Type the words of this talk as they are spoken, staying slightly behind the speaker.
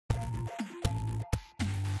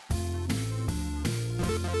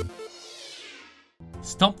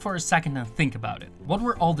Stop for a second and think about it. What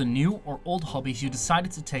were all the new or old hobbies you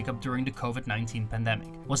decided to take up during the COVID-19 pandemic?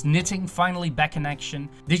 Was knitting finally back in action?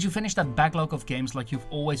 Did you finish that backlog of games like you've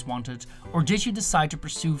always wanted? Or did you decide to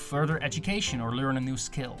pursue further education or learn a new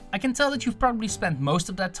skill? I can tell that you've probably spent most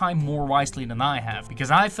of that time more wisely than I have,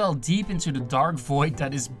 because I fell deep into the dark void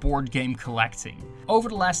that is board game collecting. Over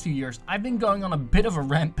the last few years, I've been going on a bit of a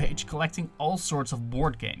rampage collecting all sorts of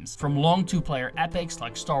board games, from long two-player epics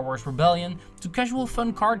like Star Wars Rebellion to casual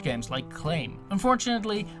fun card games like Claim.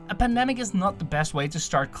 Unfortunately, a pandemic is not the best way to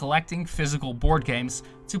start collecting physical board games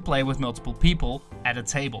to play with multiple people at a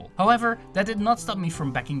table. However, that did not stop me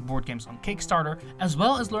from backing board games on Kickstarter, as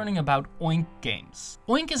well as learning about Oink Games.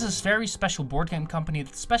 Oink is a very special board game company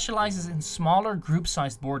that specializes in smaller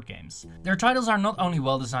group-sized board games. Their titles are not only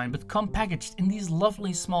well designed, but come packaged in these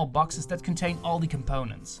lovely small boxes that contain all the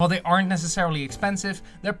components. While they aren't necessarily expensive,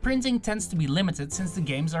 their printing tends to be limited since the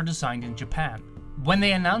games are designed in Japan. When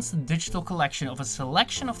they announced the digital collection of a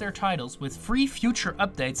selection of their titles with free future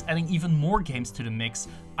updates adding even more games to the mix,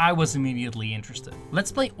 I was immediately interested.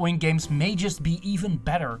 Let's Play Oink Games may just be even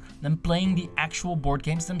better than playing the actual board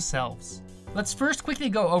games themselves. Let's first quickly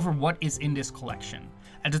go over what is in this collection.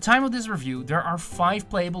 At the time of this review, there are 5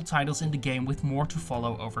 playable titles in the game with more to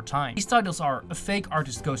follow over time. These titles are A Fake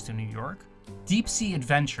Artist Goes to New York, Deep Sea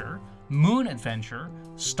Adventure, Moon Adventure,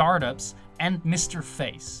 Startups, and Mr.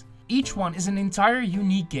 Face. Each one is an entire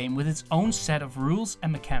unique game with its own set of rules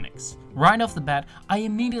and mechanics. Right off the bat, I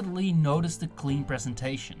immediately noticed the clean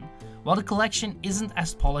presentation. While the collection isn't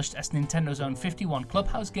as polished as Nintendo's own 51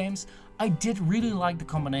 Clubhouse games, I did really like the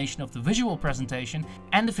combination of the visual presentation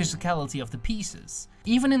and the physicality of the pieces.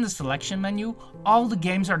 Even in the selection menu, all the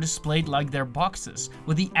games are displayed like they're boxes,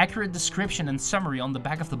 with the accurate description and summary on the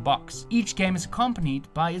back of the box. Each game is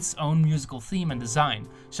accompanied by its own musical theme and design,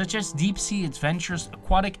 such as Deep Sea Adventure's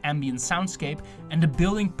aquatic ambient soundscape and the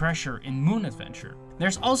building pressure in Moon Adventure.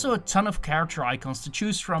 There's also a ton of character icons to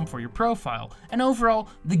choose from for your profile, and overall,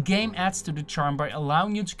 the game adds to the charm by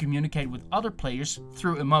allowing you to communicate with other players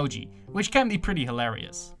through emoji, which can be pretty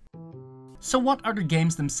hilarious. So what are the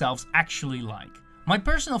games themselves actually like? My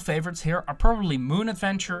personal favorites here are probably Moon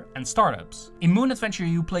Adventure and Startups. In Moon Adventure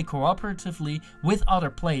you play cooperatively with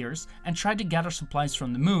other players and try to gather supplies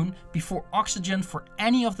from the moon before oxygen for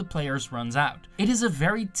any of the players runs out. It is a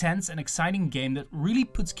very tense and exciting game that really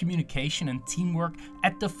puts communication and teamwork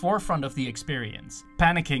at the forefront of the experience.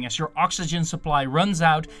 Panicking as your oxygen supply runs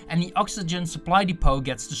out and the oxygen supply depot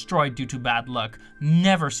gets destroyed due to bad luck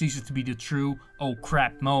never ceases to be the true "oh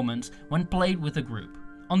crap" moment when played with a group.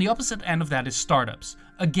 On the opposite end of that is Startups,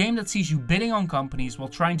 a game that sees you bidding on companies while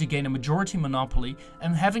trying to gain a majority monopoly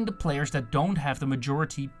and having the players that don't have the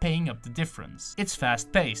majority paying up the difference. It's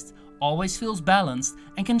fast-paced, always feels balanced,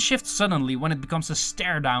 and can shift suddenly when it becomes a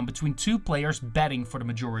stare down between 2 players betting for the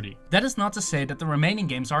majority. That is not to say that the remaining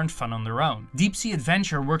games aren't fun on their own. Deep Sea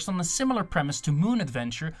Adventure works on a similar premise to Moon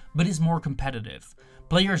Adventure, but is more competitive.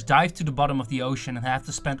 Players dive to the bottom of the ocean and have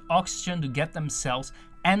to spend oxygen to get themselves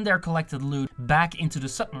and their collected loot back into the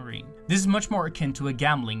submarine. This is much more akin to a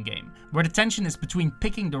gambling game, where the tension is between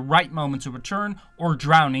picking the right moment to return or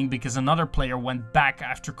drowning because another player went back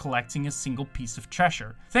after collecting a single piece of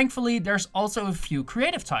treasure. Thankfully, there's also a few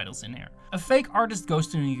creative titles in here. A Fake Artist Goes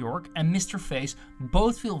to New York and Mr. Face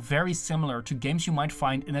both feel very similar to games you might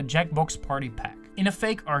find in a Jackbox party pack. In A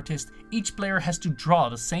Fake Artist, each player has to draw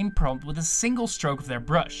the same prompt with a single stroke of their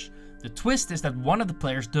brush. The twist is that one of the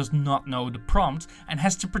players does not know the prompt and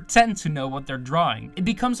has to pretend to know what they're drawing. It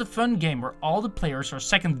becomes a fun game where all the players are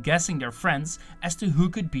second guessing their friends as to who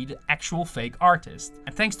could be the actual fake artist.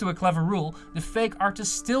 And thanks to a clever rule, the fake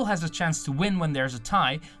artist still has a chance to win when there's a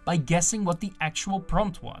tie by guessing what the actual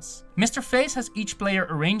prompt was. Mr. Face has each player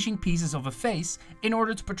arranging pieces of a face in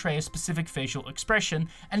order to portray a specific facial expression,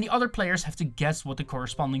 and the other players have to guess what the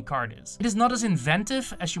corresponding card is. It is not as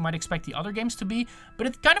inventive as you might expect the other games to be, but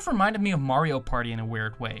it kind of reminded me of Mario Party in a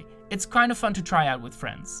weird way. It's kind of fun to try out with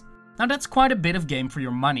friends. Now that's quite a bit of game for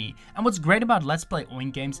your money, and what's great about Let's Play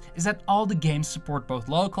Oink Games is that all the games support both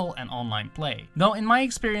local and online play. Though in my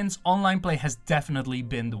experience, online play has definitely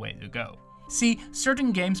been the way to go. See,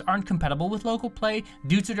 certain games aren't compatible with local play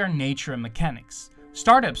due to their nature and mechanics.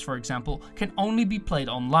 Startups, for example, can only be played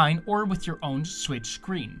online or with your own Switch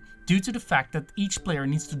screen. due to the fact that each player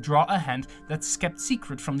needs to draw a hand that's kept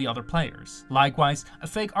secret from the other players. Likewise, a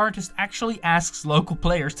fake artist actually asks local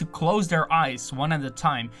players to close their eyes one at a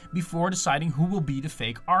time before deciding who will be the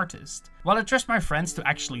fake artist. While I trust my friends to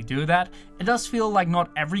actually do that, it does feel like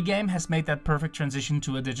not every game has made that perfect transition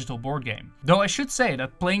to a digital board game. Though I should say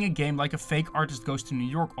that playing a game like A Fake Artist Goes to New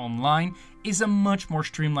York online is a much more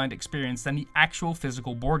streamlined experience than the actual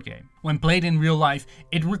physical board game. When played in real life,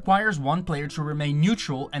 it requires one player to remain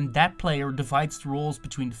neutral, and that player divides the roles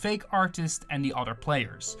between the fake artist and the other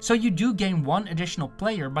players. So you do gain one additional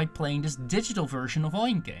player by playing this digital version of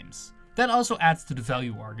Oink Games. That also adds to the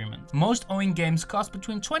value argument. Most Oink games cost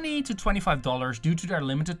between $20 to $25 due to their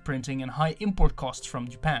limited printing and high import costs from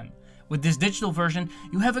Japan. With this digital version,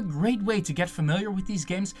 you have a great way to get familiar with these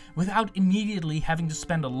games without immediately having to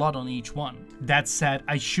spend a lot on each one. That said,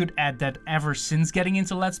 I should add that ever since getting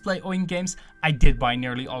into Let's Play Oink Games, I did buy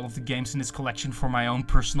nearly all of the games in this collection for my own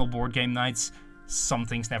personal board game nights. Some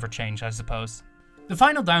things never change, I suppose. The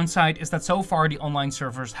final downside is that so far the online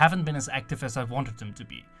servers haven't been as active as I wanted them to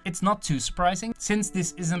be. It's not too surprising, since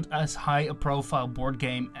this isn't as high a profile board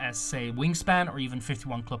game as say Wingspan or even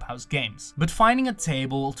 51 Clubhouse Games. But finding a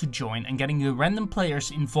table to join and getting the random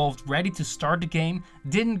players involved ready to start the game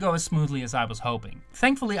didn't go as smoothly as I was hoping.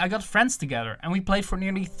 Thankfully I got friends together and we played for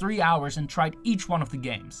nearly 3 hours and tried each one of the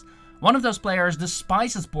games. One of those players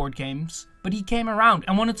despises board games, but he came around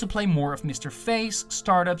and wanted to play more of Mr. Face,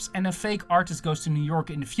 Startups, and A Fake Artist Goes to New York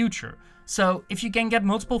in the future. So if you can get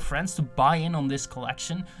multiple friends to buy in on this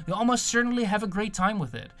collection, you'll almost certainly have a great time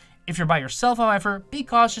with it. If you're by yourself, however, be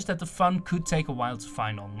cautious that the fun could take a while to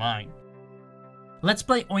find online. Let's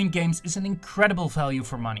Play Oink Games is an incredible value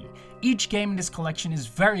for money. Each game in this collection is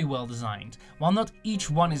very well designed. While not each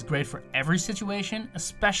one is great for every situation,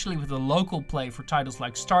 especially with the local play for titles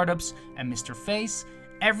like Startups and Mr. Face,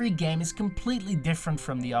 every game is completely different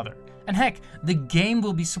from the other. And heck, the game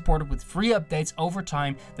will be supported with free updates over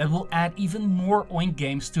time that will add even more Oink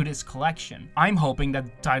games to this collection. I'm hoping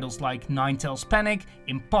that titles like Ninetales Panic,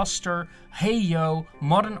 Imposter, Hey Yo,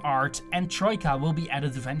 Modern Art, and Troika will be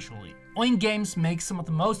added eventually. Oink Games makes some of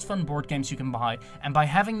the most fun board games you can buy, and by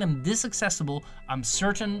having them this accessible, I'm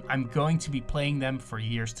certain I'm going to be playing them for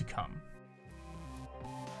years to come.